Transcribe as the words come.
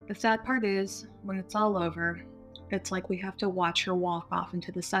The sad part is, when it's all over, it's like we have to watch her walk off into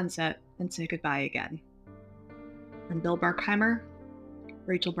the sunset and say goodbye again. And Bill Berkheimer,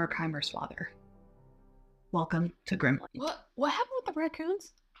 Rachel Berkheimer's father. Welcome to Grimland. What happened with the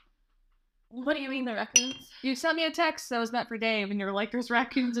raccoons? What do you mean the raccoons? You sent me a text that was meant for Dave, and you were like, "There's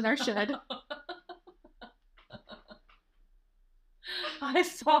raccoons in our shed." I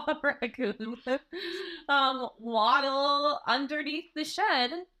saw a raccoon waddle underneath the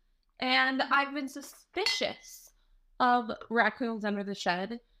shed, and I've been suspicious of raccoons under the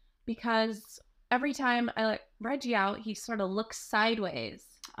shed because every time I let Reggie out, he sort of looks sideways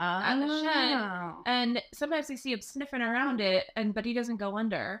at the shed, and sometimes I see him sniffing around it, but he doesn't go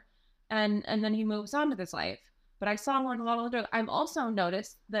under, and then he moves on with his life. But I saw one waddle under. I've also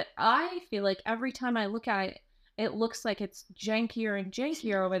noticed that I feel like every time I look at it, it looks like it's jankier and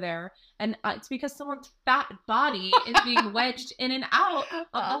jankier over there. And it's because someone's fat body is being wedged in and out of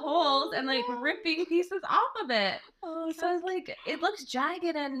the holes and like ripping pieces off of it. So it's like, it looks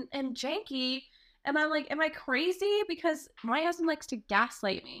jagged and janky. And I'm like, am I crazy? Because my husband likes to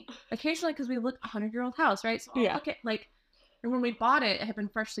gaslight me occasionally because we look 100-year-old house, right? So Yeah. look at like, and when we bought it, it had been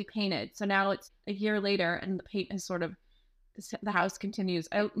freshly painted. So now it's a year later and the paint is sort of, the house continues.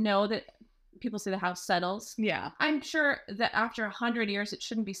 I know that people say the house settles. Yeah. I'm sure that after 100 years, it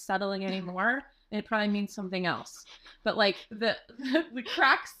shouldn't be settling anymore. And it probably means something else. But like the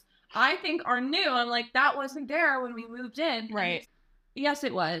cracks, I think are new. I'm like, that wasn't there when we moved in. Right. Yes,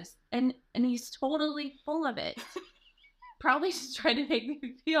 it was. And he's totally full of it. Probably just trying to make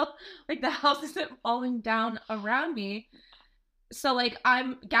me feel like the house isn't falling down around me. So like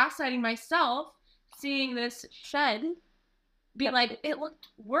I'm gaslighting myself, seeing this shed, be like, it looked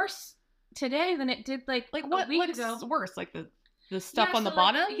worse today than it did like What? a week What's ago. worse? Like the stuff on the so,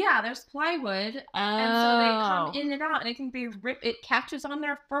 bottom? like, yeah, there's plywood, and so they come in and out, and I think they rip. It catches on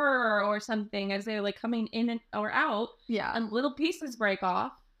their fur or something as they're like coming in or out, Yeah. and little pieces break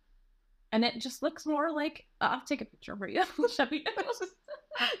off, and it just looks more like. I'll take a picture for you. Show you.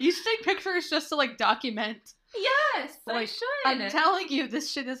 You should take pictures just to like document. Yes, I Like, should. I'm telling you,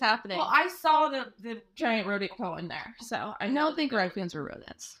 this shit is happening. Well, I saw the giant rodent in there, so I don't think raccoons are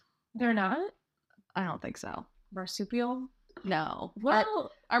rodents. they're not I don't think so. marsupial. No.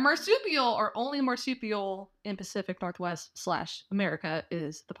 Well, Our marsupial, or only marsupial in Pacific Northwest / America,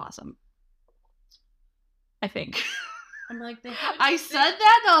 is the possum. I think. I'm like, I said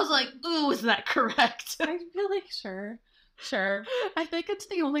that and I was like, ooh, is that correct? I feel like sure. I think it's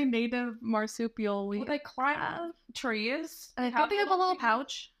the only native marsupial we Well, they climb trees. I think they have a little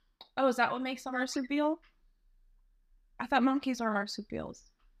pouch. Oh, is that what makes them marsupial? I thought monkeys are marsupials.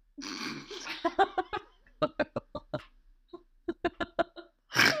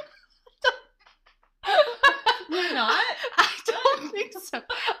 You're not? I don't think so.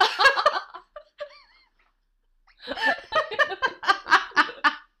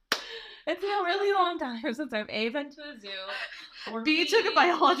 It's been a really long time since I've A, been to a zoo, or B, took a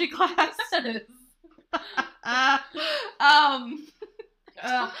biology class. I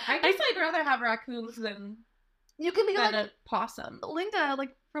I guess I'd rather have raccoons than you can be like a possum. Linda, like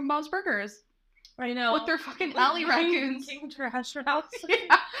from Bob's Burgers, I know. with their fucking alley raccoons. King Trash Mouth.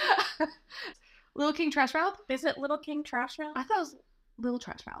 Yeah. Little King Trash Mouth? Is it Little King Trash Mouth? I thought it was Little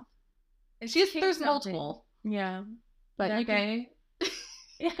Trash Mouth. It's There's something. multiple, Yeah. but you can, Okay.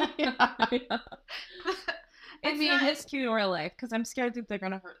 Yeah. I mean, it's cute in real life because I'm scared that they're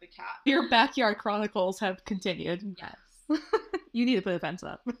gonna hurt the cat. your backyard chronicles have continued. Yes. You need to put a fence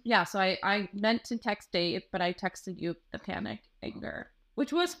up. Yeah. So I meant to text Dave, but I texted you the panic anger,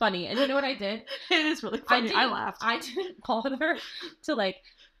 which was funny. And you know what I did? It is really funny. I laughed. I didn't bother to like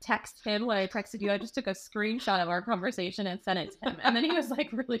text him when I texted you. I just took a screenshot of our conversation and sent it to him, and then he was like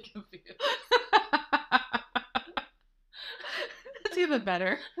really confused. It's even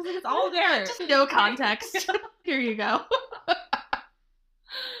better. It's all there. Just no context. Here you go.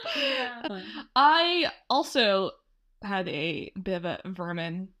 Yeah. I also had a bit of a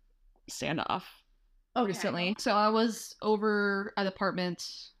vermin standoff recently. So I was over at apartment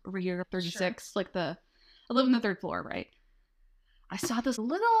over here, 36, like I live on the 3rd floor, right? I saw this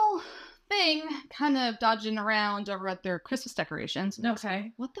little thing kind of dodging around over at their Christmas decorations. And I was like,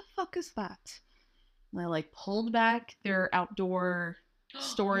 Okay. what the fuck is that? And I like pulled back their outdoor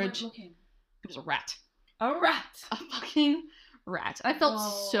storage. It was a rat. A rat. A fucking rat. I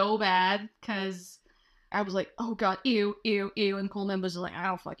felt so bad because I was like, oh god, ew, ew, ew. And Coleman was like, I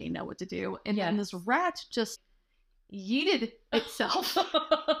don't fucking know what to do. And then this rat just yeeted itself off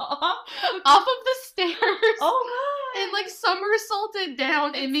of the stairs. Oh god. And like somersaulted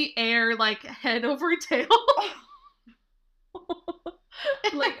down in the air, like head over tail.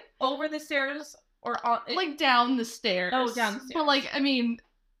 Like over the stairs or on, like down the stairs. Oh, down the stairs. But like, I mean,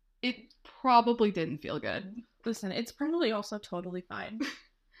 it probably didn't feel good. Listen, it's probably also totally fine.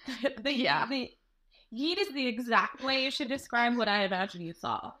 Yeah. The yeet is the exact way you should describe what I imagine you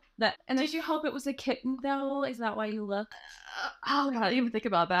saw. And did you hope it was a kitten though? Is that why you looked? Oh god, I didn't even think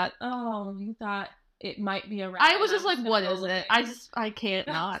about that. Oh, you thought it might be a rat. I was just like, what is it? I can't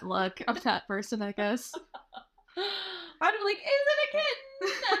not look. I'm that person, I guess. I'd be like, is it a kitten?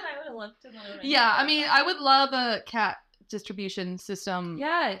 And I would have looked and I Yeah, I mean, I would love a cat distribution system.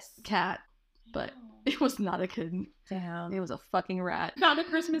 Yes. Cat, but it was not a kitten. Damn. It was a fucking rat. Found a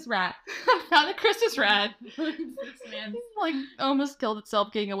Christmas rat. Found a Christmas rat. This man. Like, almost killed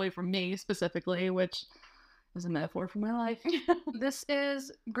itself getting away from me, specifically, which is a metaphor for my life. This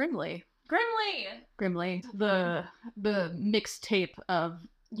is Grimly. Grimly. The mixtape of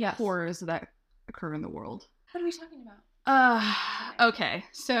Yes. horrors that occur in the world. What are we talking about? Okay.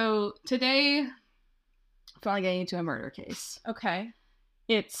 So today, finally getting into a murder case. Okay.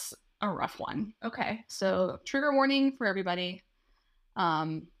 It's a rough one. Okay. So trigger warning for everybody.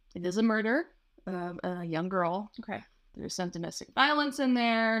 It is a murder of a young girl. Okay. There's some domestic violence in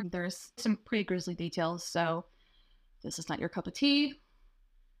there. There's some pretty grisly details. So if this is not your cup of tea,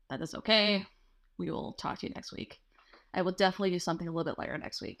 that is okay. We will talk to you next week. I will definitely do something a little bit lighter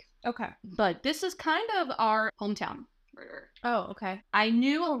next week. Okay. But this is kind of our hometown murder. Oh, okay. I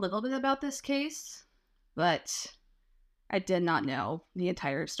knew a little bit about this case, but I did not know the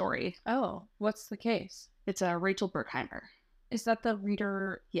entire story. Oh, what's the case? It's a Rachel Berkheimer. Is that the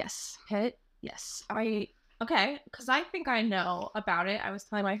Reader Yes. Pit? Yes. Okay, because I think I know about it. I was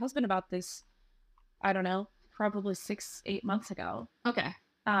telling my husband about this, I don't know, probably 6-8 months ago. Okay.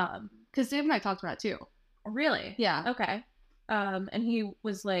 Because Dave and I talked about it too. Really? Yeah. Okay. And he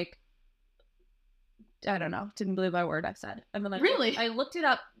was like, I don't know, didn't believe my word I said. And then Really? I looked it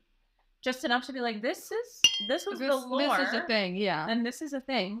up just enough to be like, this was the lore. This is a thing, yeah. And this is a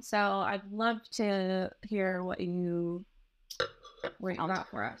thing. So I'd love to hear what you got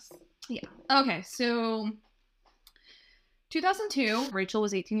for us. Yeah. Okay, so 2002, Rachel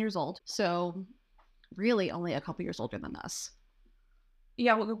was 18 years old. So really only a couple years older than us.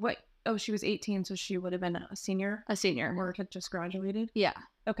 Yeah, what? Oh, she was 18, so she would have been a senior? A senior. Or had just graduated? Yeah.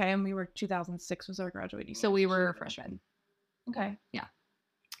 Okay, and we were 2006 was our graduating So year. we were freshmen. Okay. Yeah.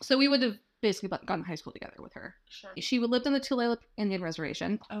 So we would have basically gone to high school together with her. Sure. She lived in the Tulalip Indian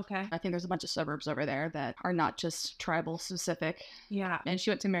Reservation. Okay. I think there's a bunch of suburbs over there that are not just tribal specific. Yeah. And she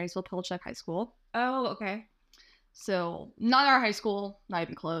went to Marysville Pilchuck High School. Oh, okay. So not our high school, not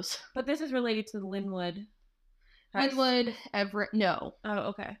even close. But this is related to the Linwood. Linwood, Everett, no. Oh,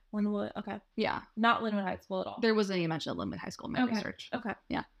 okay. Linwood, okay. Yeah. Not Linwood High School at all. There wasn't any mention of Linwood High School in my research. Okay.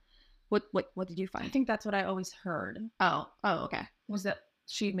 Yeah. What did you I find? think that's what I always heard. Oh, okay. Was that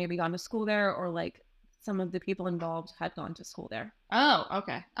she'd maybe gone to school there, or like some of the people involved had gone to school there. Oh,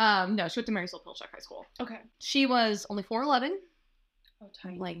 okay. No, she went to Marysville Pilchuck High School. Okay. She was only 4'11", Oh,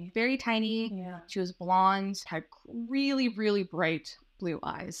 tiny. like very tiny. Yeah. She was blonde, had really, really bright blue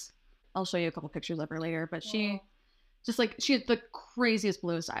eyes. I'll show you a couple pictures of her later, but she had the craziest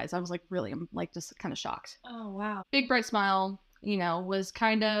bluest eyes. I was like, really, I'm like just kind of shocked. Oh, wow. Big bright smile, was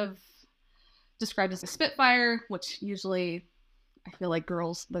kind of described as a Spitfire, which usually I feel like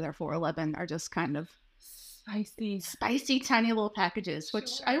girls that are 4'11" are just kind of spicy, tiny little packages, which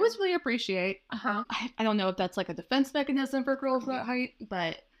I always really appreciate. Uh-huh. I don't know if that's like a defense mechanism for girls that height,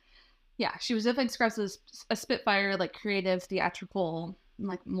 but yeah, she was definitely described as a Spitfire, like creative, theatrical,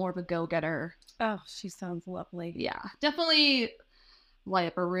 like more of a go-getter. Oh, she sounds lovely. Yeah, definitely light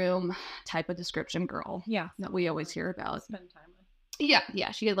up a room type of description girl. Yeah. That we always hear about. Spend time with.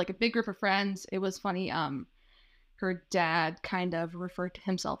 Yeah. She had like a big group of friends. It was funny. Her dad kind of referred to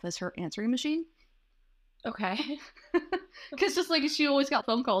himself as her answering machine. Okay. Because just like she always got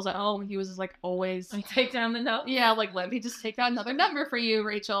phone calls at home. He was just like always. I take down the note. Yeah, like let me just take down another number for you,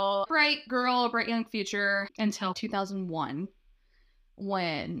 Rachel. Bright girl, bright young future until 2001.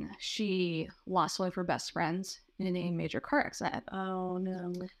 When she lost one of her best friends in a major car accident. Oh,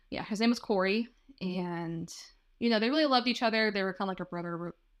 no. Yeah, his name was Corey, and, they really loved each other. They were kind of like a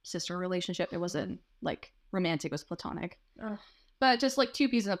brother-sister relationship. It wasn't, like, romantic. It was platonic. Oh. But just, like, two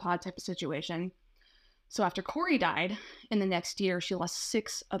peas in a pod type of situation. So after Corey died, in the next year, she lost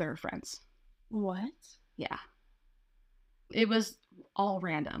 6 other friends. What? Yeah. It was all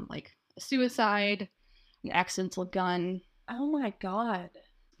random. Like, a suicide, an accidental gun. Oh my god.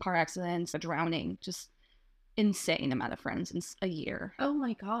 Car accidents, a drowning, just insane amount of friends in a year. Oh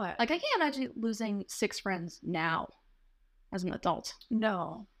my god. Like, I can't imagine losing 6 friends now as an adult.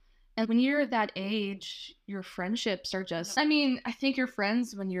 No. And when you're that age, your friendships are just, I mean, I think your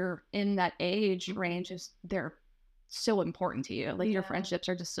friends, when you're in that age range, they're so important to you. Like your friendships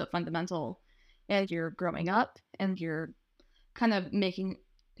are just so fundamental as you're growing up and you're kind of making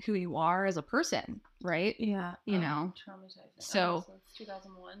who you are as a person, right? Yeah. You know? Traumatizing. So it's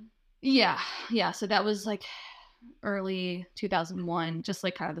 2001. Yeah. Yeah. So that was like early 2001, just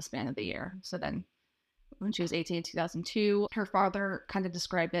like kind of the span of the year. So then when she was 18 in 2002, her father kind of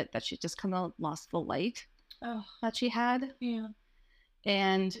described it that she just kind of lost the light that she had. Yeah.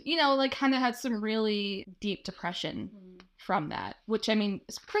 And, you know, like kind of had some really deep depression from that, which I mean,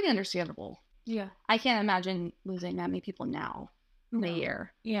 is pretty understandable. Yeah. I can't imagine losing that many people now in a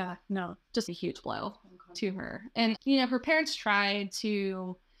year. Yeah. No. Just a huge blow to her. And, you know, her parents tried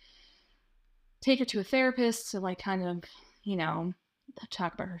to take her to a therapist to like kind of, you know,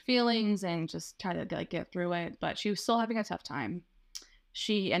 talk about her feelings and just try to like get through it, but she was still having a tough time.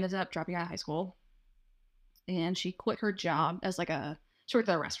 She ended up dropping out of high school and she quit her job as like she worked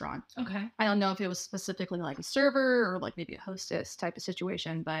at a restaurant. Okay. I don't know if it was specifically like a server or like maybe a hostess type of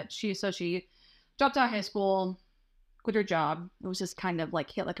situation, but she dropped out of high school, quit her job. It was just kind of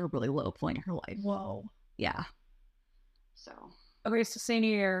like hit like a really low point in her life. Whoa. Yeah. So. Okay, so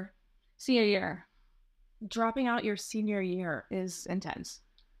senior year. Dropping out your senior year Is intense.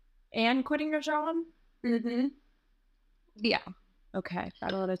 and quitting your job? Mm-hmm. Yeah. Okay.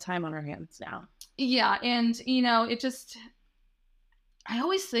 Got a lot of time on our hands now. Yeah. And, you know, I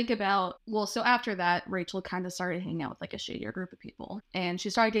always think about, well, so after that, Rachel kind of started hanging out with like a shadier group of people and she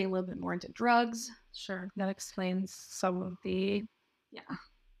started getting a little bit more into drugs. Sure. That explains some of the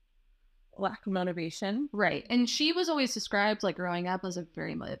lack of motivation. Right. And she was always described like growing up as a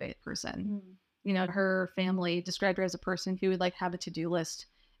very motivated person. You know, her family described her as a person who would like have a to-do list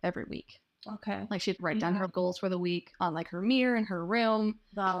every week. Okay. Like she'd write down her goals for the week on like her mirror in her room.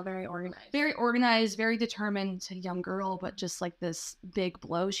 Wow, very organized. Very organized, very determined young girl, but just like this big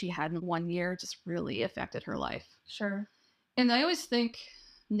blow she had in 1 year just really affected her life. Sure. And I always think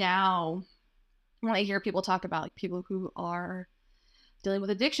now when I hear people talk about like, people who are dealing with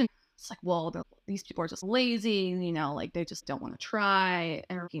addiction, it's like, well, these people are just lazy, you know, like they just don't want to try,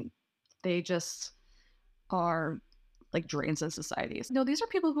 and they just are like drains in society. No, these are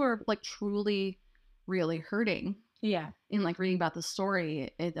people who are like truly, really hurting. Yeah. And like reading about the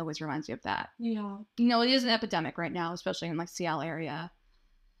story, it always reminds me of that. Yeah. You know, it is an epidemic right now, especially in like Seattle area.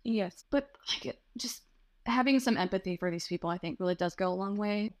 Yes. But like just having some empathy for these people, I think really does go a long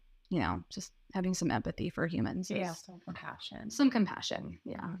way. You know, just having some empathy for humans. Yeah. Some compassion. Some compassion.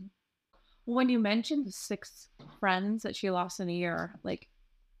 Yeah. When you mentioned the 6 friends that she lost in a year, like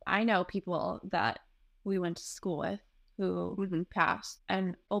I know people that we went to school with who passed,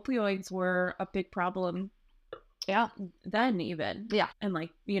 and opioids were a big problem. Yeah. Then even. Yeah. And like,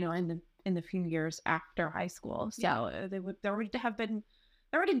 you know, in the few years after high school. So there would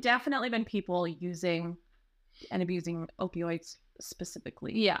definitely been people using and abusing opioids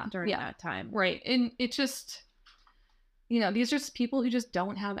specifically during that time. Right. And it just, you know, these are just people who just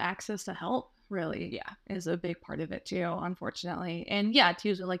don't have access to help, really. Yeah. Is a big part of it too, unfortunately. And yeah, it's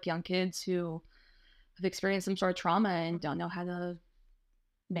usually like young kids who have experienced some sort of trauma and don't know how to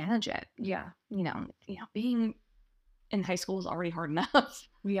manage it. Yeah. You know, being in high school is already hard enough.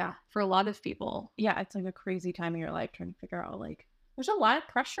 Yeah. For a lot of people. Yeah. It's like a crazy time in your life trying to figure out like, there's a lot of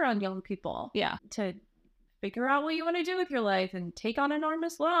pressure on young people. Yeah. To figure out what you want to do with your life and take on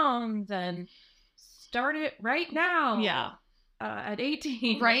enormous loans and start it right now. Yeah. At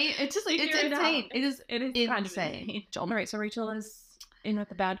 18. Right? It's just, it's insane. It is insane. Kind of insane. All right. So Rachel is in with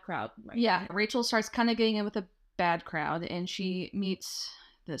the bad crowd. Right? Yeah. Rachel starts kind of getting in with a bad crowd and she meets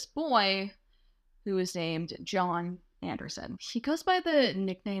this boy who is named John Anderson. He goes by the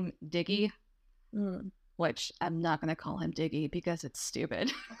nickname Diggy, which I'm not going to call him Diggy because it's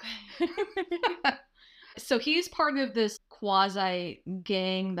stupid. Okay. So he's part of this quasi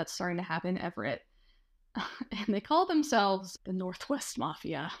gang that's starting to happen in Everett. And they call themselves the Northwest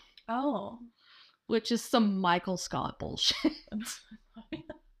Mafia. Oh. Which is some Michael Scott bullshit.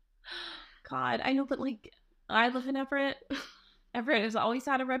 God, I know, but like, I live in Everett. Everett has always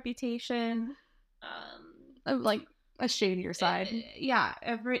had a reputation. Like a shadier side. Yeah,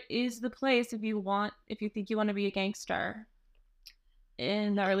 Everett is the place if you think you want to be a gangster.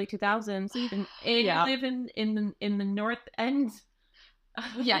 In the early 2000s, even you live in the north end.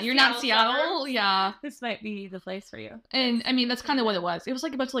 Yeah, you're not Seattle. Yeah. This might be the place for you. And I mean, that's kind of what it was. It was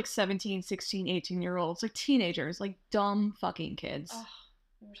like a bunch of like 17, 16, 18-year-olds, like teenagers, like dumb fucking kids.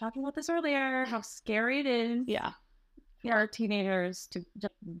 We were talking about this earlier, how scary it is. Yeah. Yeah, teenagers to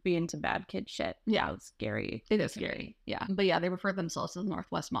just be into bad kid shit. Yeah. It's scary. It is scary. Yeah. But yeah, they refer themselves as the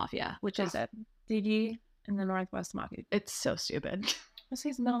Northwest Mafia, which is it. DD in the Northwest Mafia. it's so stupid. What's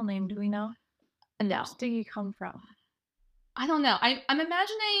his middle name? Do we know? No. Where did he come from? I don't know. I'm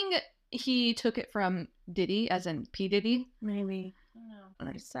imagining he took it from Diddy, as in P. Diddy. Maybe. I don't know. What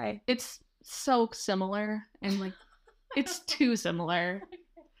did I say? It's so similar, and like, it's too similar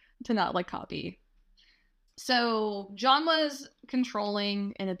to not like copy. So John was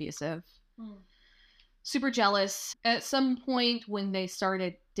controlling and abusive, super jealous. At some point when they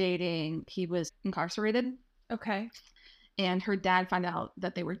started dating, he was incarcerated. Okay. And her dad found out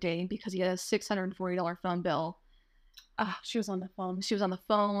that they were dating because he had a $640 phone bill. She was on the phone. She was on the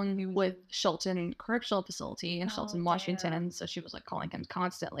phone with Shelton Correctional Facility in Shelton, Washington. damn. So she was like calling him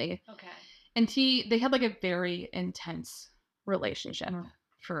constantly. Okay. And they had like a very intense relationship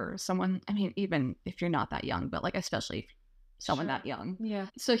for someone. I mean, even if you're not that young, but like especially if someone that young. Yeah.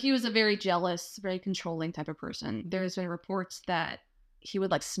 So he was a very jealous, very controlling type of person. There's been reports that he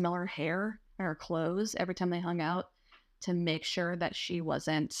would like smell her hair and her clothes every time they hung out to make sure that she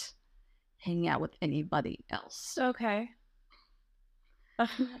wasn't hanging out with anybody else. Okay.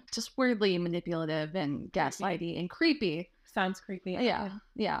 Just weirdly manipulative and gaslighty and creepy. Sounds creepy.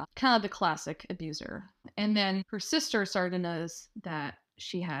 Yeah. Kind of the classic abuser. And then her sister started to notice that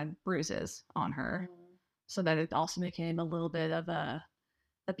she had bruises on her. So that it also became a little bit of a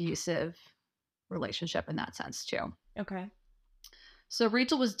abusive relationship in that sense too. Okay. So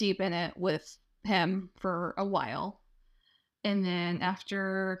Rachel was deep in it with him for a while. And then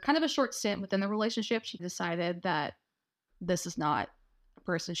after kind of a short stint within the relationship, she decided that this is not a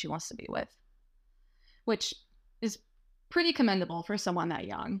person she wants to be with, which is pretty commendable for someone that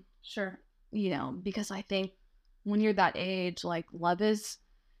young. Sure. You know, because I think when you're that age, like love is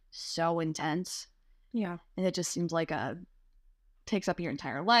so intense. Yeah. And it just seems like takes up your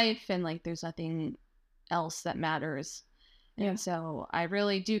entire life and like there's nothing else that matters. Yeah. And so I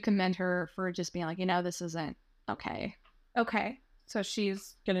really do commend her for just being like, this isn't okay. Okay. So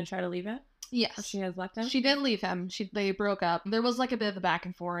she's gonna try to leave it? Yes. Or she has left him? She did leave him. They broke up. There was like a bit of a back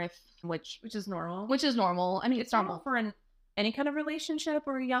and forth, which is normal. Which is normal. I mean, it's normal for any kind of relationship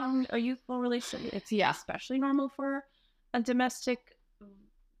or a youthful relationship. It's especially normal for a domestic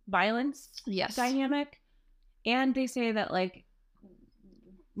violence dynamic. And they say that like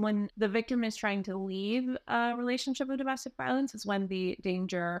when the victim is trying to leave a relationship of domestic violence is when the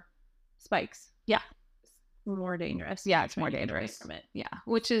danger spikes. Yeah. More dangerous. Yeah, it's more dangerous from it. Yeah,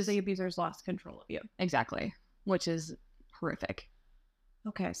 which is the abuser's lost control of you. Exactly, which is horrific.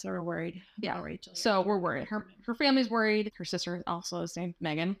 Okay, so we're worried. Yeah, Rachel. So we're worried. Her family's worried. Her sister, also named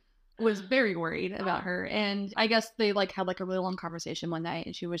Megan, was very worried about her. And I guess they like had like a really long conversation one night,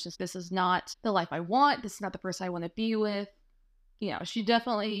 and she was just, "This is not the life I want. This is not the person I want to be with." She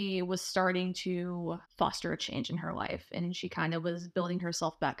definitely was starting to foster a change in her life, and she kind of was building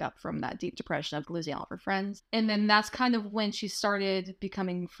herself back up from that deep depression of losing all of her friends. And then that's kind of when she started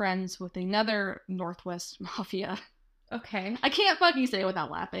becoming friends with another Northwest Mafia. Okay. I can't fucking say it without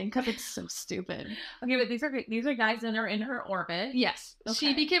laughing because it's so stupid. Okay, but these are guys that are in her orbit. Yes. Okay.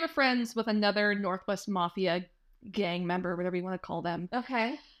 She became friends with another Northwest Mafia gang member, whatever you want to call them.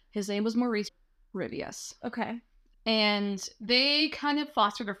 Okay. His name was Maurice Rivius. Okay. And they kind of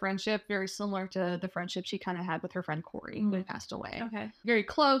fostered a friendship very similar to the friendship she kind of had with her friend Corey, who had passed away. Okay. Very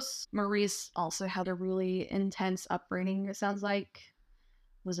close. Maurice also had a really intense upbringing, it sounds like.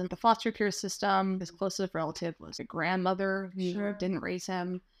 Was in the foster care system. His closest relative was a grandmother who didn't raise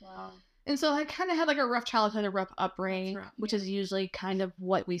him. Wow. And so I kind of had like a rough childhood, a rough upbringing, which is usually kind of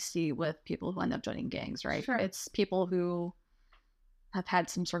what we see with people who end up joining gangs, right? Sure. It's people who have had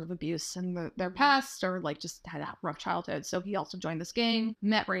some sort of abuse in their past or like just had a rough childhood. So he also joined this gang,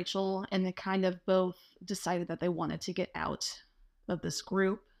 met Rachel, and they kind of both decided that they wanted to get out of this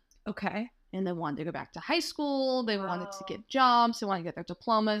group. Okay. And they wanted to go back to high school. They wanted to get jobs. They wanted to get their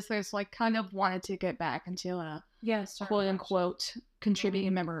diplomas. They just like kind of wanted to get back into a quote unquote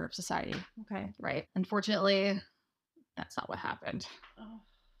contributing member of society. Okay. Right. Unfortunately, that's not what happened. Oh.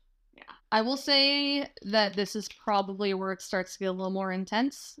 Yeah. I will say that this is probably where it starts to get a little more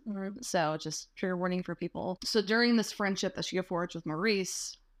intense. So just trigger warning for people. So during this friendship that she forged with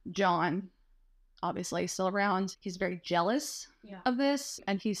Maurice, John, obviously still around, he's very jealous of this,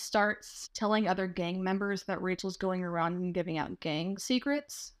 and he starts telling other gang members that Rachel's going around and giving out gang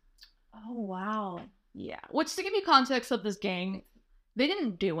secrets. Oh, wow. Yeah. Which, to give you context of this gang, they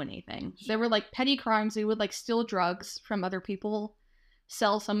didn't do anything. They were like petty crimes. They would like steal drugs from other people,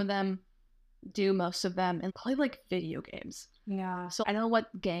 sell some of them, do most of them, and play like video games. Yeah. So I know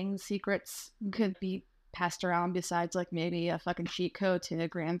what gang secrets could be passed around besides like maybe a fucking cheat code to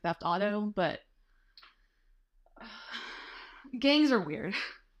Grand Theft Auto, but gangs are weird.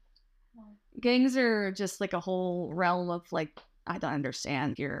 Gangs are just like a whole realm of like, I don't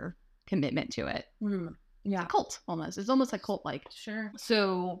understand your commitment to it. Yeah. It's a cult almost. It's almost like cult-like. Sure.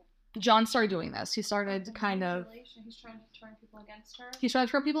 So John started doing this. He started kind of. He's trying to turn people against her. He tried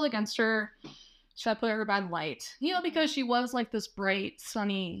to turn people against her. He tried to put her in a bad light. You know, because she was like this bright,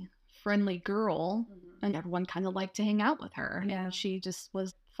 sunny, friendly girl, and everyone kind of liked to hang out with her. Yeah. And she just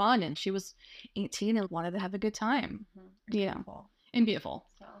was fun, and she was 18 and wanted to have a good time. Yeah, and beautiful.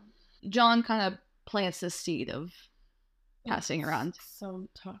 So. John kind of plants this seed of passing around. So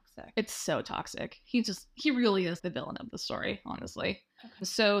toxic. It's so toxic. He really is the villain of the story, honestly. Okay.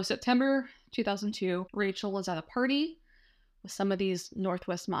 So September 2002, Rachel was at a party with some of these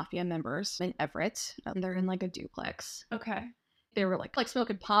Northwest Mafia members in Everett. They're in like a duplex. Okay. They were like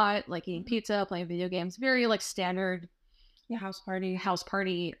smoking pot, like eating pizza, playing video games. Very like standard house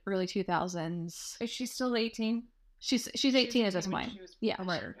party, early 2000s. Is she still 18? She's 18 at this point. Yeah,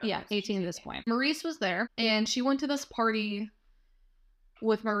 murdered. Yeah, 18 at this point. Maurice was there, and she went to this party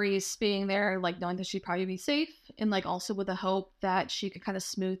with Maurice being there, like knowing that she'd probably be safe, and like also with the hope that she could kind of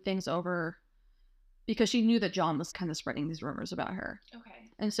smooth things over, because she knew that John was kind of spreading these rumors about her. Okay.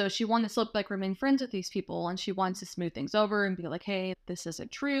 And so she wanted to still like remain friends with these people, and she wanted to smooth things over and be like, hey, this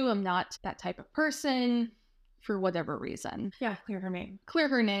isn't true. I'm not that type of person, for whatever reason. Yeah, clear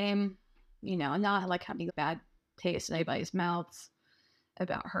her name. You know, and not like having a bad taste in anybody's mouths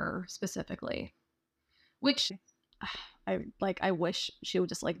about her specifically, which I wish she would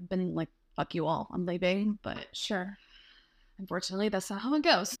just like been like, fuck you all, I'm leaving, but sure, unfortunately that's not how it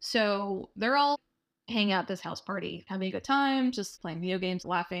goes. So they're all hanging out at this house party, having a good time, just playing video games,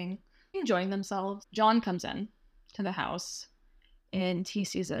 laughing, enjoying themselves. John comes in to the house and he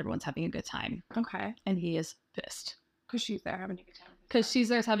sees that everyone's having a good time. Okay. And he is pissed because she's there having a good time. Because she's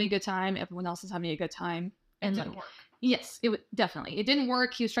there having a good time, everyone else is having a good time. And it didn't work. Yes, definitely. It didn't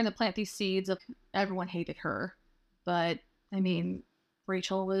work. He was trying to plant these seeds of everyone hated her. But, I mean,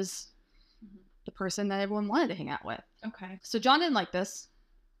 Rachel was the person that everyone wanted to hang out with. Okay. So John didn't like this.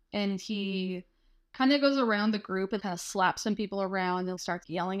 And he kind of goes around the group and kind of slaps some people around and starts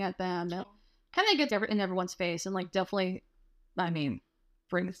yelling at them. And kind of gets in everyone's face and, like, definitely, I mean,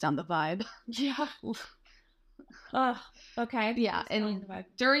 brings down the vibe. Yeah. Okay. Yeah, and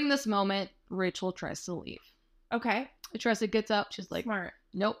during this moment, Rachel tries to leave. Okay. Tressa gets up. She's like, smart.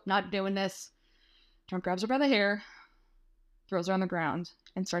 Nope, not doing this. John grabs her by the hair, throws her on the ground,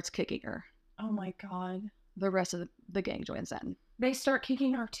 and starts kicking her. Oh my god. The rest of the gang joins in. They start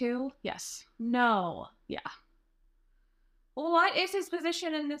kicking her too? Yes. No. Yeah. What is his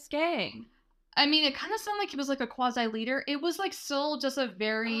position in this gang? I mean, it kind of sounded like he was like a quasi-leader. It was like still just a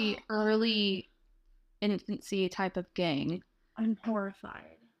very early infancy type of gang. I'm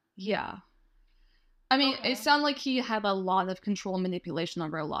horrified. Yeah. I mean, It sounded like he had a lot of control and manipulation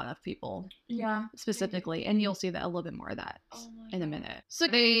over a lot of people. Yeah. Specifically. And you'll see that a little bit more of that in a minute. So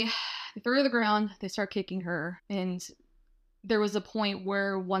they throw her to the ground. They start kicking her. And there was a point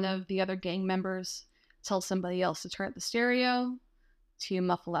where one of the other gang members tells somebody else to turn up the stereo to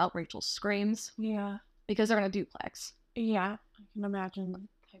muffle out Rachel's screams. Yeah. Because they're in a duplex. Yeah. I can imagine.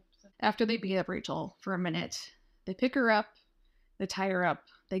 After they beat up Rachel for a minute, they pick her up, they tie her up,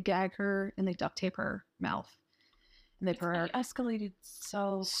 they gag her, and they duct tape her mouth. And they put her... escalated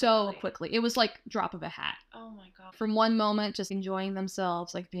so quickly. It was like drop of a hat. Oh my god. From one moment, just enjoying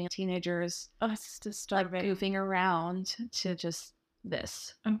themselves, like being teenagers. It's disturbing. Like goofing around, to just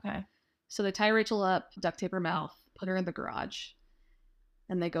this. Okay. So they tie Rachel up, duct tape her mouth, put her in the garage.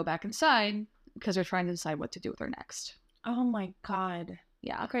 And they go back inside because they're trying to decide what to do with her next. Oh my god.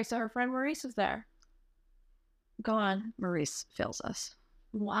 Yeah. Okay, so her friend Maurice is there. Go on. Maurice fails us.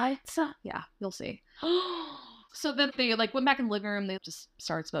 What? Yeah, you'll see. So then they like went back in the living room. They just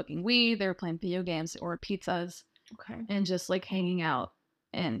started smoking weed. They were playing video games or pizzas. Okay. And just like hanging out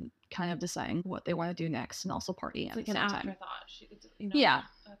and kind of deciding what they want to do next, and also partying at like the an same time. afterthought. Yeah.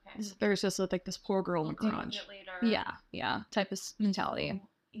 Okay. There's just like this poor girl in the garage. Yeah, type of mentality.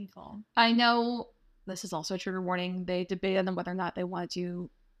 Evil. I know this is also a trigger warning. They debated on whether or not they wanted to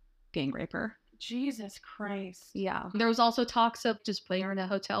gang rape her. Jesus Christ. Yeah. There was also talks of just putting her in a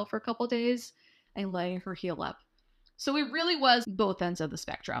hotel for a couple days and letting her heal up. So it really was both ends of the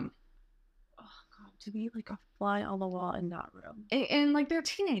spectrum. Oh god, to be like a fly on the wall in that room. And like they're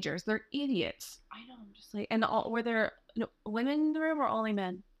teenagers, they're idiots. I know. I'm just like, and were there women in the room or only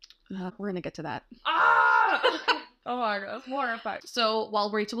men? We're gonna get to that. Ah! Oh my god, horrified. So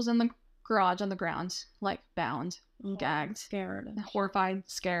while Rachel was in the garage on the ground, like bound, gagged, scared, horrified,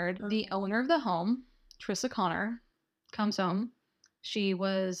 scared, the owner of the home Trissa Connor comes home. She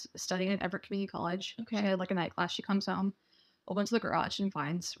was studying at Everett Community College. Okay. She had like a night class. She comes home, opens the garage, and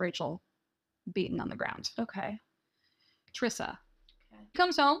finds Rachel beaten on the ground. Okay. Trissa Okay.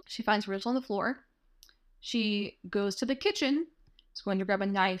 comes home. She finds Rachel on the floor. She goes to the kitchen. Is going to grab a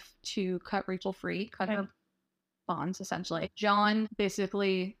knife to cut Rachel free, cut Okay. her bonds, essentially. John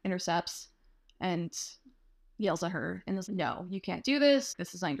basically intercepts and yells at her and is like, no, you can't do this.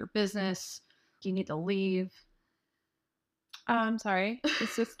 This is not your business. You need to leave. I'm sorry.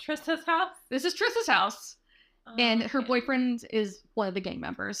 Is this Trissa's house? This is Trissa's house. And her Okay. boyfriend is one of the gang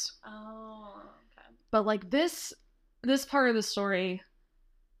members. Oh, okay. But like this part of the story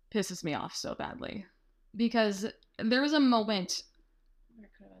pisses me off so badly. Because there was a moment Where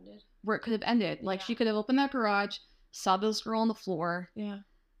it could have ended. where it could have ended. Like Yeah. she could have opened that garage, saw this girl on the floor, Yeah.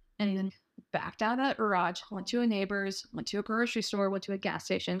 and then backed out of that garage, went to a neighbor's, went to a grocery store, went to a gas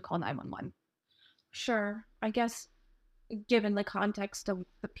station, called 911. Sure. I guess given the context of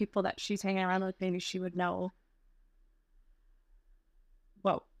the people that she's hanging around with, maybe she would know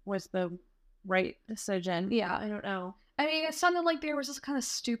what was the right decision. Yeah. I don't know. I mean, it sounded like they were just kind of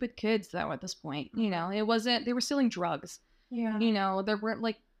stupid kids though at this point. You know, it wasn't, they were stealing drugs. Yeah. You know, they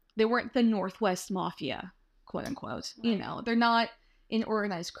weren't the Northwest Mafia, quote unquote. You Right. know, they're not in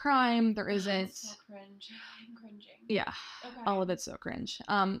organized crime. There isn't. So cringe. I'm cringing. Yeah, Okay. all of it's so cringe.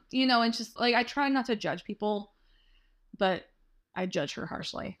 You know, and just like I try not to judge people, but I judge her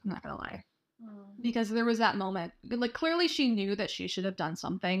harshly. I'm not gonna lie. Because there was that moment. Like, clearly she knew that she should have done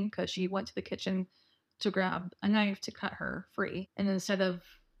something because she went to the kitchen to grab a knife to cut her free. And instead of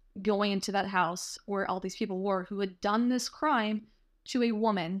going into that house where all these people were who had done this crime to a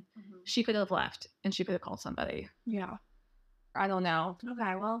woman, she could have left and she could have called somebody. Yeah. I don't know.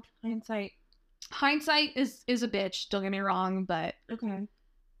 Okay. Well, hindsight. Hindsight is a bitch, don't get me wrong, but Okay.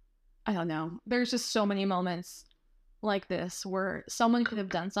 I don't know. There's just so many moments like this where someone could have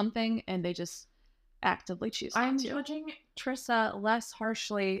done something and they just actively choose not I'm to. judging Trissa less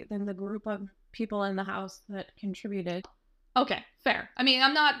harshly than the group of people in the house that contributed. Okay, fair. I mean,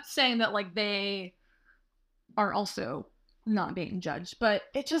 I'm not saying that like they are also not being judged, but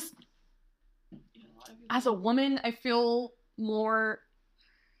it just, as a woman, I feel more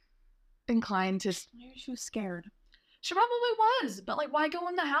inclined to. Maybe she was scared. She probably was, but like, why go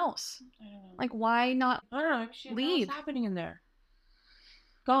in the house? I don't know. Like, why not? I don't know. She leave. What's happening in there?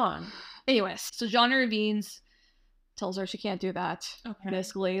 Gone. Anyways, so John intervenes, tells her she can't do that. Okay.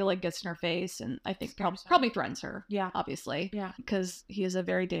 Basically, like gets in her face, and I think Scares her. probably threatens her. Yeah. Obviously, Yeah. because he is a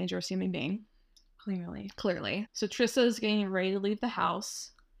very dangerous human being. Clearly. Clearly. So Trissa is getting ready to leave the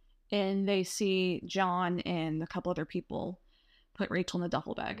house, and they see John and a couple other people put Rachel in the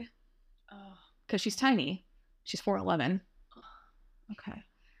duffel bag Oh. because she's tiny. She's 4'11". Okay.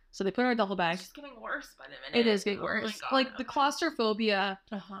 So they put her in a duffel bag. It's just getting worse by the minute. It is getting Oh my worse. God, Like the okay. claustrophobia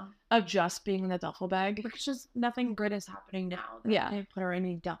Uh-huh. of just being in a duffel bag. Because just nothing good is happening now. Yeah. They put her in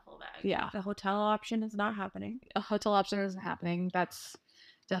a duffel bag. Yeah. The hotel option is not happening. A hotel option isn't happening. That's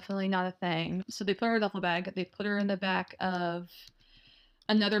definitely not a thing. So they put her in a duffel bag. They put her in the back of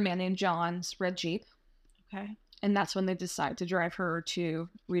another man named John's red Jeep. Okay. And that's when they decide to drive her to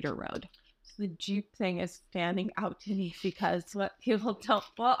Reeder Road. The Jeep thing is standing out to me because what people don't.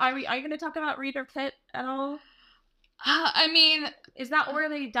 Well, are you going to talk about Reeder Pit at all? I mean, Is that where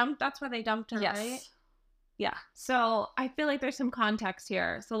they dumped? That's where they dumped her, yes. right? Yeah. So I feel like there's some context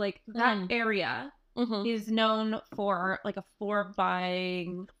here. So like that Mm. area Mm-hmm. is known for like a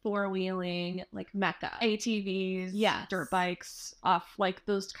 4-wheeling like mecca. ATVs, Yes. dirt bikes, off like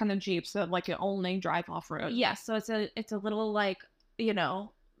those kind of Jeeps that like only drive off road. Yes, so it's a little like,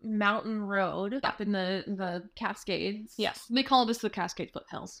 mountain road up in the Cascades. Yes. They call this the Cascade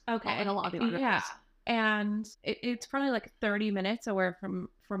Foothills. Okay. In a lot of the articles. Yeah. And it's probably like 30 minutes away from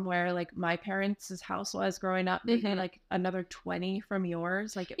where like my parents' house was growing up. Maybe Mhm. like another 20 from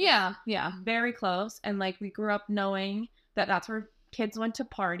yours. Like it was Yeah. Yeah. very close. And like we grew up knowing that that's where kids went to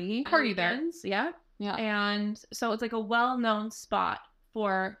party. Party there. weekends. Yeah. Yeah. And so it's like a well-known spot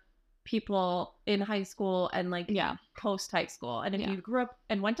for people in high school and like Yeah. post high school. And if Yeah. you grew up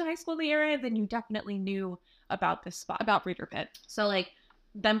and went to high school in the area, then you definitely knew about this spot. About Reeder Pit. So like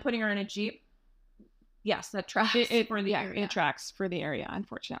them putting her in a Jeep, yes, that tracks for the area. It tracks for the area,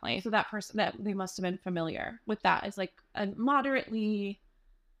 unfortunately. So that person, that they must have been familiar with that as like a moderately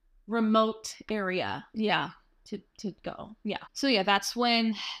remote area Yeah. to go. Yeah. So yeah, that's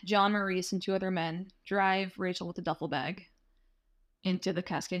when John Maurice and two other men drive Rachel with a duffel bag into the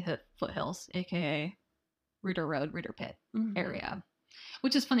Cascade Foothills, aka Reeder Road, Reeder Pit area.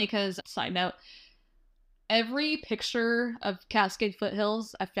 Which is funny because, side note, Every picture of Cascade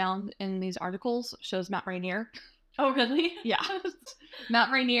Foothills I found in these articles shows Mount Rainier. Oh, really? Yeah.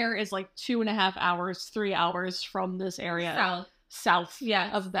 Mount Rainier is like 2.5 hours, 3 hours from this area. South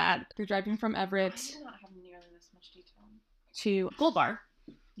Yeah. of that. They're driving from Everett I did not have nearly this much detail. to Gold Bar,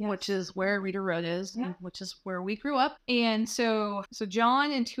 Yes. which is where Reader Road is, Yeah. and which is where we grew up. And so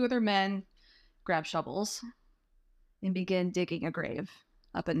John and 2 other men grab shovels and begin digging a grave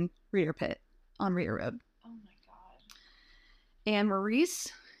up in Reader Pit on Reader Road. Oh my god. And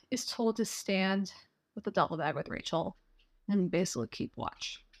Maurice is told to stand with the duffel bag with Rachel and basically keep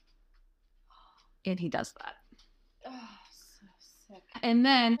watch. And he does that. Oh, so sick. And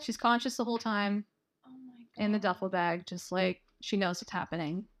then she's conscious the whole time Oh my god. in the duffel bag, just like she knows what's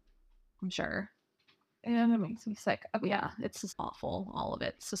happening. I'm sure. Yeah, that makes me sick. Okay. Yeah, it's just awful. All of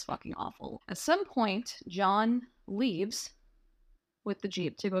it. It's just fucking awful. At some point, John leaves with the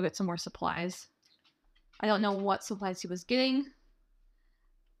Jeep to go get some more supplies. I don't know what supplies he was getting,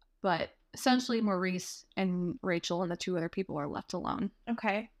 but essentially Maurice and Rachel and the 2 other people are left alone.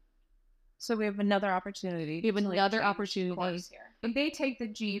 Okay. So we have another opportunity. We have to, like, another change opportunity. course here. If they take the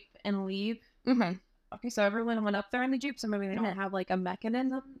Jeep and leave, Mm-hmm. okay, so everyone went up there in the Jeep, so maybe they don't have like a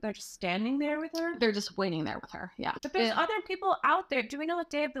mechanism. They're just standing there with her. They're just waiting there with her. Yeah. But there's other people out there. Do we know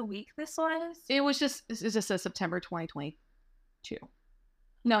what day of the week this was? It just says September 2022.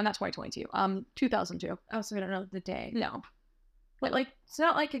 No, not 2022. 2002. Oh, so we don't know the day. No. But like, it's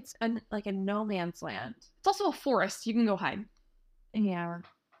not like it's like a no man's land. It's also a forest. You can go hide. Yeah,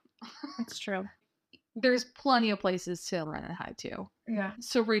 that's true. There's plenty of places to run and hide to. Yeah.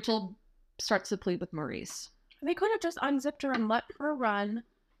 So Rachel starts to plead with Maurice. They could have just unzipped her and let her run,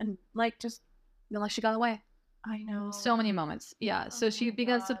 and like just. Unless she got away. I know. So many moments. Yeah. So Oh she my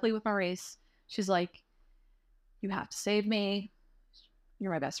begins to God. plead with Maurice. She's like, you have to save me.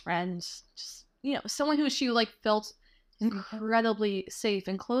 You're my best friend. Just, someone who she like felt incredibly safe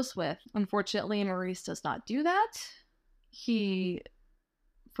and close with. Unfortunately, Maurice does not do that. He,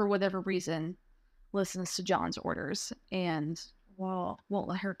 for whatever reason, listens to John's orders and won't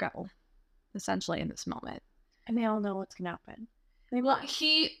let her go, essentially, in this moment. And they all know what's gonna happen. Well,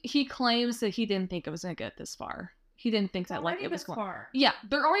 he claims that he didn't think it was gonna get this far. He didn't think that like it was going. far. Yeah,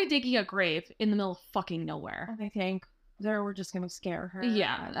 they're already digging a grave in the middle of fucking nowhere. And they think they were just gonna scare her.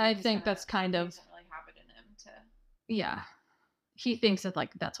 Yeah, and I he's think gonna- that's kind of he doesn't really have it in him to. yeah. He thinks that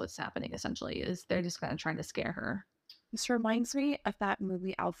like that's what's happening. Essentially, is they're just kind of trying to scare her. This reminds me of that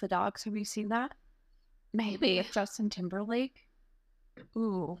movie Alpha Dogs. Have you seen that? Maybe. With Justin Timberlake.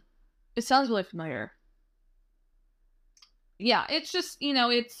 Ooh, it sounds really familiar. Yeah, it's just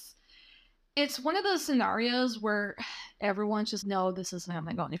it's one of those scenarios where everyone just know this isn't going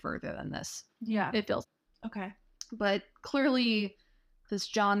to go any further than this. Yeah. It feels, Okay. but clearly, this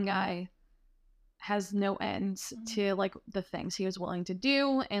John guy has no ends to like the things he was willing to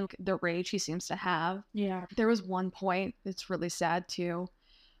do and the rage he seems to have. Yeah. There was one point that's really sad too,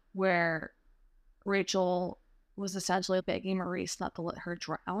 where Rachel was essentially begging Maurice not to let her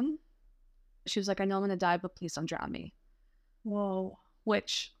drown. She was like, I know I'm gonna die, but please don't drown me. Whoa.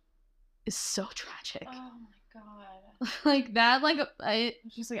 Which is so tragic. Oh my god. Like that, like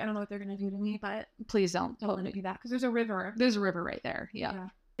She's like, I don't know what they're gonna do to me, but please don't let me do that because there's a river. There's a river right there. Yeah.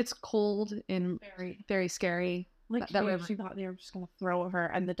 It's cold and Very. very scary. Like that river. she thought they were just gonna throw her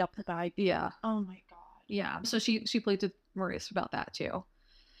and the duffel bag. Yeah. Oh my god. Yeah. So she pleaded with Maurice about that too.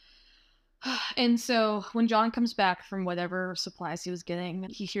 And so when John comes back from whatever supplies he was getting,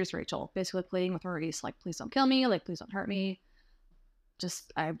 he hears Rachel basically pleading with Maurice, like, please don't kill me, like, please don't hurt me.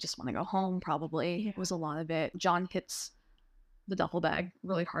 I just want to go home, probably. Yeah. It was a lot of it. John hits the duffel bag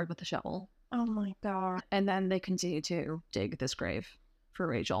really hard with the shovel. Oh my god. And then they continue to dig this grave for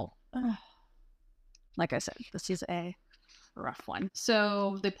Rachel. Ugh. Like I said, this is a rough one.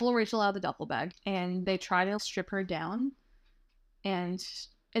 So they pull Rachel out of the duffel bag and they try to strip her down. And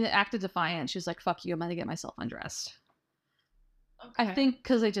in an act of defiance, she's like, fuck you, I'm gonna get myself undressed. Okay. I think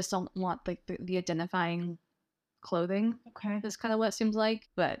because they just don't want like the identifying clothing Okay. is kind of what it seems like.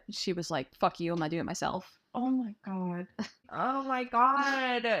 But she was like, fuck you, I'm gonna do it myself. Oh my god. Oh my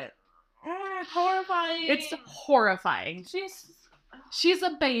god. Horrifying. It's horrifying. She's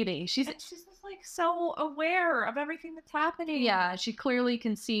a baby. She's just like so aware of everything that's happening. Yeah, she clearly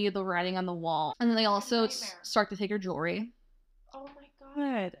can see the writing on the wall. And then they also Nightmare. start to take her jewelry Oh my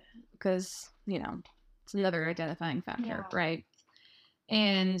god. because, it's another identifying factor, Yeah. right?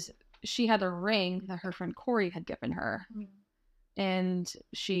 And she had a ring that her friend Corey had given her. And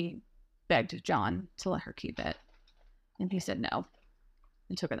she begged John to let her keep it. And he said no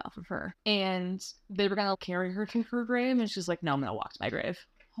and took it off of her. And they were going to carry her to her grave. And she's like, no, I'm going to walk to my grave.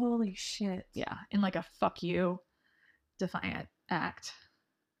 Holy shit. Yeah, in like a fuck you, defiant act.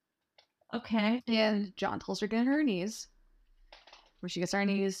 Okay. And John tells her to get on her knees, where she gets on her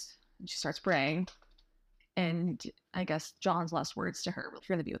knees and she starts praying. And I guess John's last words to her were,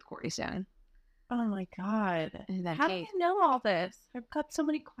 "You're gonna be with Corey soon." Oh my god. And then How do you know all this? I've got so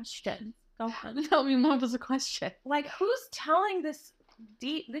many questions. Go on. Tell me what was the question. Like, who's telling this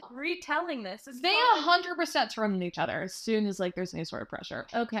retelling this? They 100% turn on each other as soon as like there's any sort of pressure.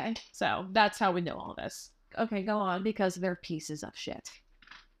 Okay. So that's how we know all this. Okay, go on. Because they're pieces of shit.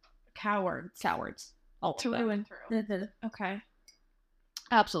 Cowards. All Through of them. and through. Okay.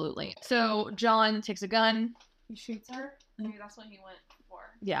 Absolutely. So John takes a gun. He shoots her? Maybe that's what he went for.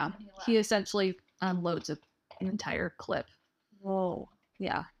 Yeah. And left. He essentially unloads an entire clip. Whoa.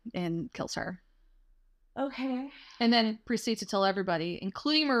 Yeah. And kills her. Okay. And then proceeds to tell everybody,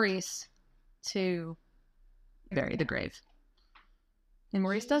 including Maurice, to bury the grave. And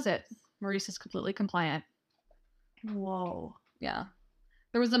Maurice does it. Maurice is completely compliant. Whoa. Yeah.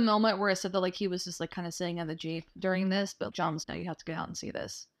 There was a moment where I said that like he was just like kind of sitting in the Jeep during this, but John was, "No, you have to go out and see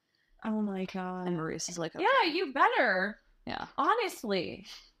this." Oh my god. And Maurice is like, "Okay." Yeah, you better. Yeah. Honestly.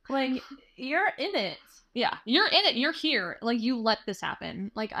 Like, you're in it. Yeah. You're in it. You're here. Like, you let this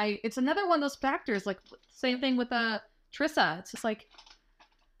happen. Like, it's another one of those factors. Like, same thing with Trissa. It's just like,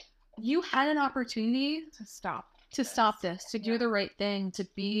 you had an opportunity To stop this, to do the right thing, to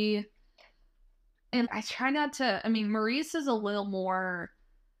be. And I try not to. I mean, Maurice is a little more.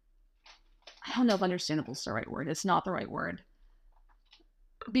 I don't know if understandable is the right word. It's not the right word.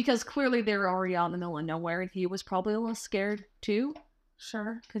 Because clearly they were already out in the middle of nowhere, and he was probably a little scared too.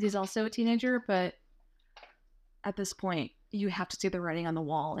 Sure. Because he's also a teenager, but at this point, you have to see the writing on the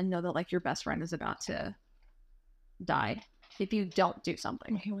wall and know that like your best friend is about to die if you don't do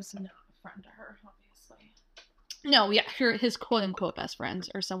something. He was not a friend to her, obviously. No, yeah, his quote unquote best friends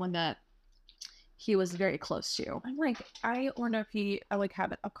or someone that he was very close to. I'm like, I wonder if he like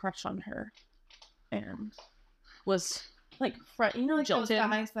had a crush on her, and Was like friend, you know, like those Jilted.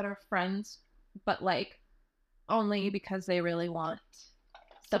 guys that are friends, but like only because they really want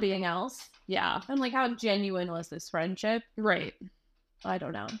something else. yeah, And like, how genuine was this friendship? right. I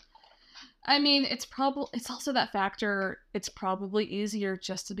don't know. I mean, it's also that factor. It's probably easier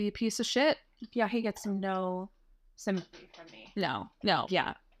just to be a piece of shit. Yeah, he gets no sympathy from me. No,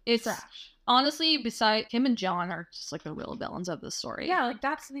 yeah. It's Trash. honestly, beside him and John are just like the real villains of the story. Yeah, like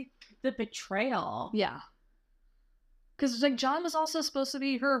that's the betrayal. Yeah. Because like John was also supposed to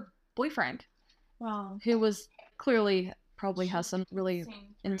be her boyfriend, Wow. who was clearly probably has some really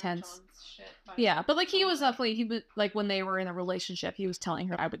intense. Yeah, but like he was like when they were in a relationship, he was telling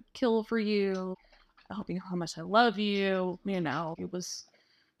her, "I would kill for you. I hope you know how much I love you." You know, it was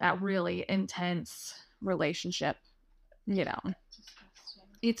that really intense relationship. You know,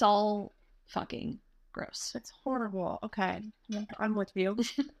 it's all fucking gross. It's horrible. Okay, I'm with you.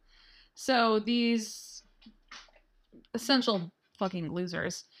 So these essential fucking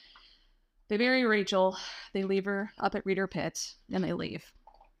losers, they bury Rachel, they leave her up at Reader Pit, and they leave.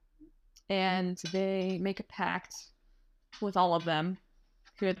 And they make a pact with all of them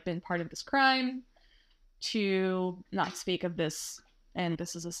who had been part of this crime to not speak of this, and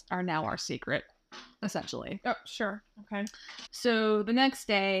this is our secret, essentially. Oh, sure. Okay. So the next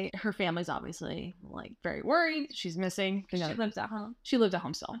day, her family's obviously like very worried. She's missing. You know, She lives at home. she lived at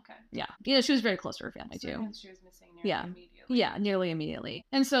home still. Okay. Yeah. You know, she was very close to her family too. She was missing nearly Yeah. immediately. Yeah, nearly immediately.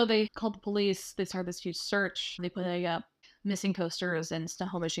 And so they called the police. They started this huge search. They put up missing posters in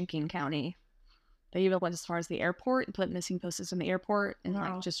Snohomish and King County. They even went as far as the airport and put missing posters in the airport and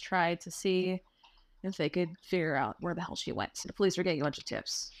Wow. like just tried to see if they could figure out where the hell she went. So the police are getting a bunch of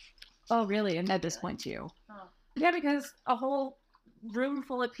tips Oh, really? And at this point too. yeah, because a whole room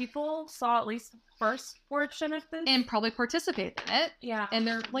full of people saw at least the first portion of this. And probably participate in it. yeah. And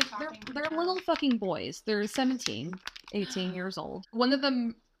they're like they're little fucking boys. They're 17, 18 years old. One of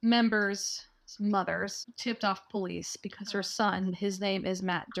the members' mothers tipped off police because her son, his name is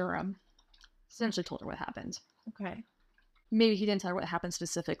Matt Durham, essentially told her what happened. Okay. Maybe he didn't tell her what happened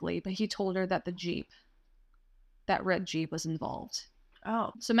specifically, but he told her that that red Jeep was involved.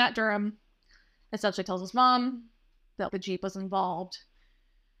 Oh. So Matt Durham essentially tells his mom that the Jeep was involved.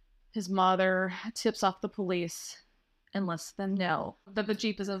 His mother tips off the police and lets them know that the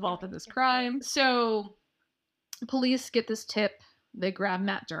Jeep is involved in this crime. So police get this tip. They grab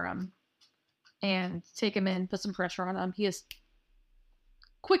Matt Durham and take him in, put some pressure on him. He is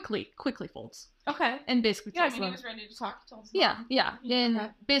quickly folds Okay. and basically Yeah, I tells mean, he them. was ready to talk to his Yeah, mom. yeah. Yeah, And okay.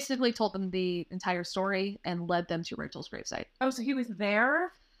 basically told them the entire story and led them to Rachel's gravesite. Oh, so he was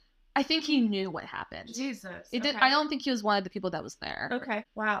there? I think he knew what happened. Jesus. It did. I don't think he was one of the people that was there. Okay.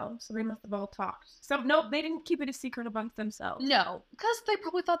 Wow. So they must have all talked. So nope, they didn't keep it a secret amongst themselves. No, because they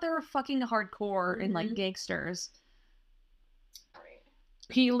probably thought they were fucking hardcore and like gangsters.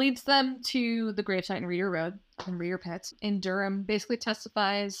 He leads them to the gravesite in Reeder Road, in Reeder Pit, in Durham, basically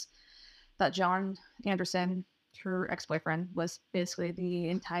testifies that John Anderson, her ex-boyfriend, was basically the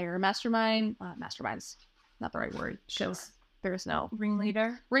entire mastermind. Mastermind's not the right word, because there's no...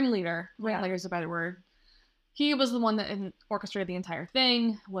 Ringleader? Ringleader. Ringleader is a better word. He was the one that orchestrated the entire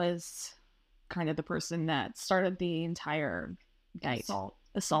thing, was kind of the person that started the entire assault.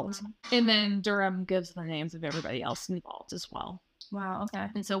 Mm-hmm. And then Durham gives the names of everybody else involved as well. Wow, okay.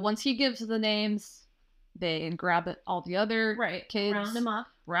 And so once he gives the names, they grab all the other kids,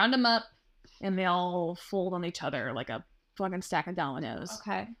 round them up, and they all fold on each other like a fucking stack of dominoes.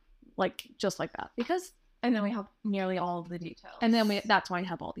 Okay. Like, just like that. And then we have nearly all of the details. And then that's why I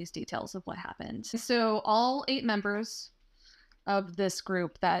have all these details of what happened. So all 8 members of this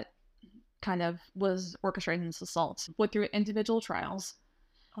group that kind of was orchestrating this assault went through individual trials.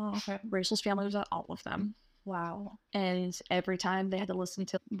 Oh, okay. Rachel's family was at all of them. Wow. And every time they had to listen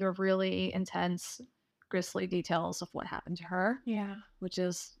to the really intense, grisly details of what happened to her. Yeah. Which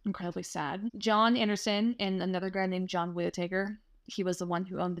is incredibly sad. John Anderson and another guy named John Whittaker, he was the one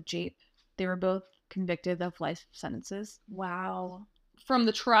who owned the Jeep. They were both convicted of life sentences. Wow. From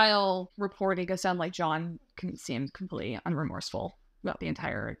the trial reporting, it sounded like John seemed completely unremorseful about the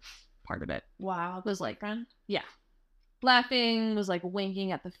entire part of it. Wow. It was like, yeah. Laughing, was like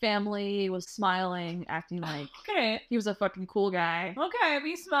winking at the family, was smiling, acting like he was a fucking cool guy. Okay,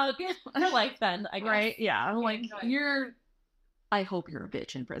 we smiled your life then, I guess. Right? Yeah. I'm like, I hope you're a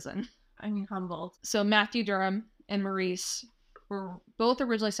bitch in prison. I mean, humbled. So Matthew Durham and Maurice were both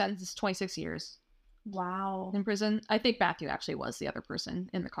originally sentenced to 26 years. Wow. In prison. I think Matthew actually was the other person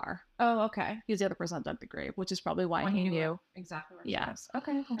in the car. Oh, okay. He was the other person that dug the grave, which is probably why he knew. Exactly where he was.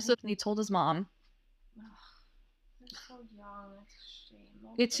 Okay. So he told his mom. They're so young. It's a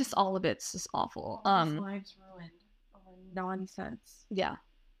shame. It's just all of it's just awful. All his lives ruined over nonsense. Yeah.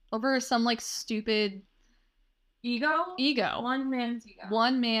 Over some like stupid ego. One man's ego.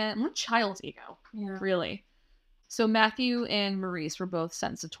 One child's ego. Yeah. Really. So Matthew and Maurice were both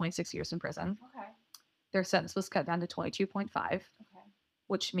sentenced to 26 years in prison. Okay. Their sentence was cut down to 22.5. Okay.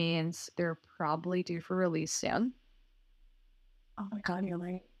 Which means they're probably due for release soon. Oh my god, you're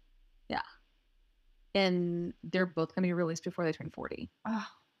right. Yeah. And they're both going to be released before they turn 40. Oh,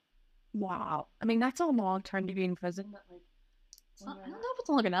 wow. I mean, that's a long time to be in prison. But like, I don't know if it's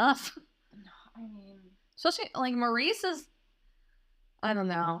long enough. No, I mean... Especially, like, Maurice is... I don't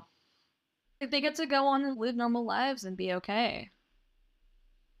know. If they get to go on and live normal lives and be okay.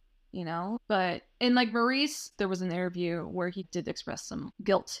 You know? But, in, like, Maurice, there was an interview where he did express some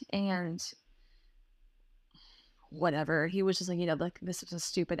guilt and... whatever. He was just like, like, this was a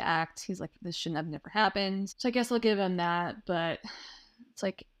stupid act. He's like, this shouldn't have never happened. So I guess I'll give him that, but it's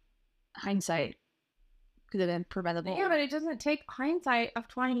like, hindsight could have been preventable. Yeah, but it doesn't take hindsight of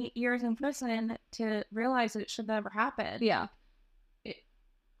 20 years in prison to realize that it should never happen. Yeah.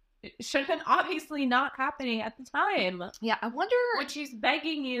 It should have been obviously not happening at the time. Yeah, I wonder... When she's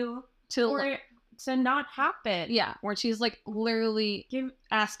begging you to not happen. Yeah, where she's like literally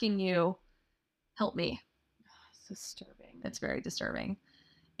asking you, help me. Disturbing. It's very disturbing.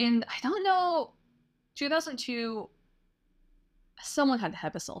 And I don't know, 2002, someone had to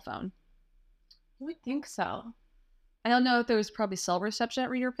have a cell phone. I would think so. I don't know if there was probably cell reception at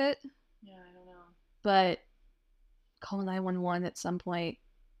Reeder Pit. Yeah, I don't know. But call 911 at some point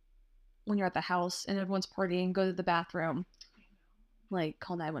when you're at the house and everyone's partying, go to the bathroom. Like,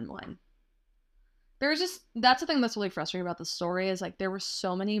 call 911. That's the thing that's really frustrating about the story is like there were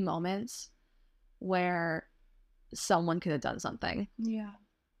so many moments where someone could have done something. Yeah.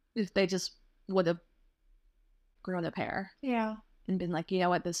 If they just would have grown a pair. Yeah. And been like, you know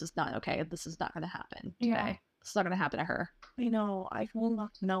what, this is not okay. This is not going to happen today. Yeah. It's not going to happen to her. I know. I will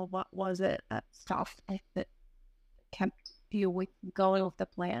not know what was it that stopped that kept you going with the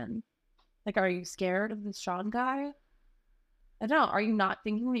plan. Like, are you scared of this Sean guy? I don't know. Are you not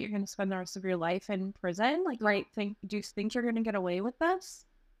thinking that you're going to spend the rest of your life in prison? Like, do you think you're going to get away with this?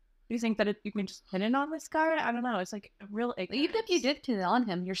 Do you think that you can just pin it on this guy? I don't know. It's like a real ignorance. Even if you did pin it on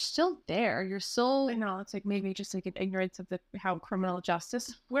him, you're still there. You're still... I know. It's like maybe just like an ignorance of how criminal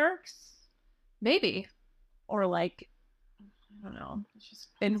justice works. Maybe. Or like, I don't know.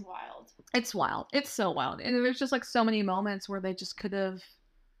 It's wild. It's wild. It's so wild. And there's just like so many moments where they just could have...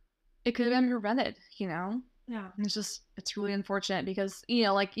 It could have been prevented, you know? Yeah. It's really unfortunate because,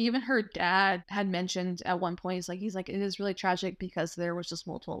 like even her dad had mentioned at one point, he's like, it is really tragic because there was just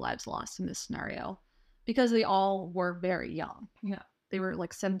multiple lives lost in this scenario because they all were very young. Yeah. They were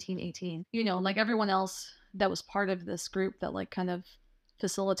like 17, 18, like everyone else that was part of this group that like kind of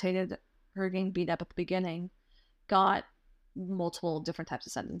facilitated her getting beat up at the beginning got multiple different types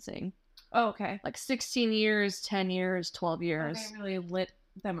of sentencing. Oh, okay. Like 16 years, 10 years, 12 years. They really lit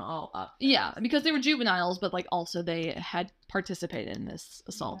them all up. Yeah, because they were juveniles, but like also they had participated in this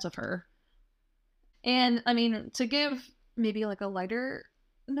assault of her. And I mean, to give maybe like a lighter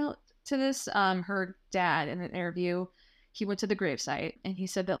note to this, her dad in an interview, he went to the gravesite and he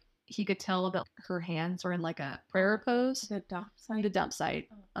said that he could tell that her hands were in like a prayer pose. The dump site? The dump site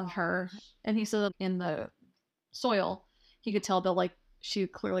of her. And he said that in the soil, he could tell that like she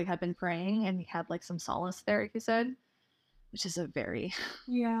clearly had been praying and he had like some solace there, he said, which is a very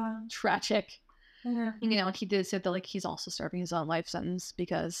tragic. Yeah. He did say that like he's also serving his own life sentence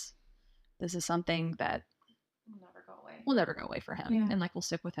because this is something that will never go away for him and like will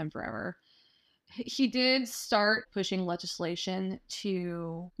stick with him forever. He did start pushing legislation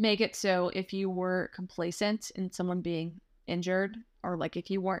to make it so if you were complacent in someone being injured or like if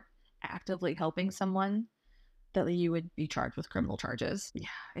you weren't actively helping someone, that you would be charged with criminal charges. Yeah,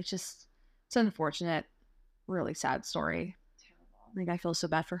 it's unfortunate, really sad story. Terrible. Like I feel so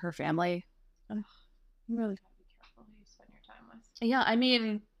bad for her family. You really gotta be careful who you spend your time with. Yeah, I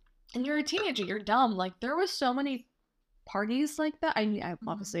mean, and you're a teenager, you're dumb. Like there was so many parties like that. I mean,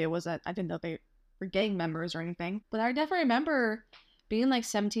 obviously it wasn't. I didn't know they were gang members or anything, but I definitely remember being like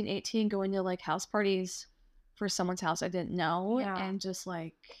 17, 18, going to like house parties for someone's house I didn't know, and just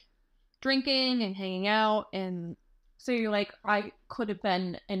like drinking and hanging out. And so you're like, I could have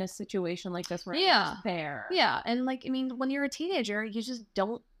been in a situation like this where I was there. Yeah, and like I mean, when you're a teenager, you just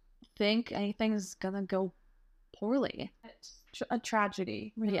don't think anything's gonna go poorly. It's a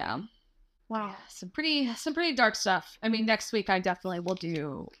tragedy. Really. Yeah. Wow. Yeah, some pretty dark stuff. I mean, next week I definitely will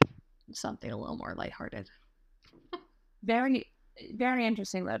do something a little more lighthearted. Very, very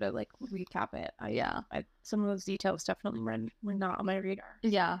interesting though to like recap it. Some of those details definitely were not on my radar.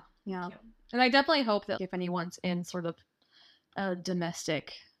 Yeah. And I definitely hope that if anyone's in sort of a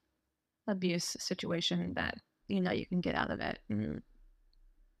domestic abuse situation, that you can get out of it and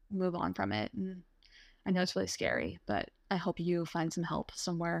move on from it. And I know it's really scary, but I hope you find some help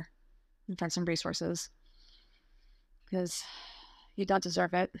somewhere and find some resources because you don't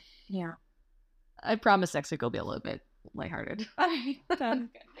deserve it. Yeah. I promise next week will be a little bit lighthearted. Sounds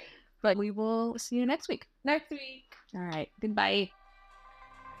good. But we will see you next week. All right. Goodbye.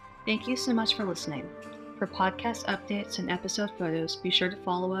 Thank you so much for listening. For podcast updates and episode photos, be sure to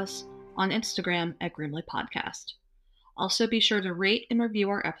follow us on Instagram at Grimly Podcast. Also, be sure to rate and review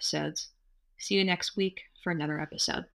our episodes. See you next week for another episode.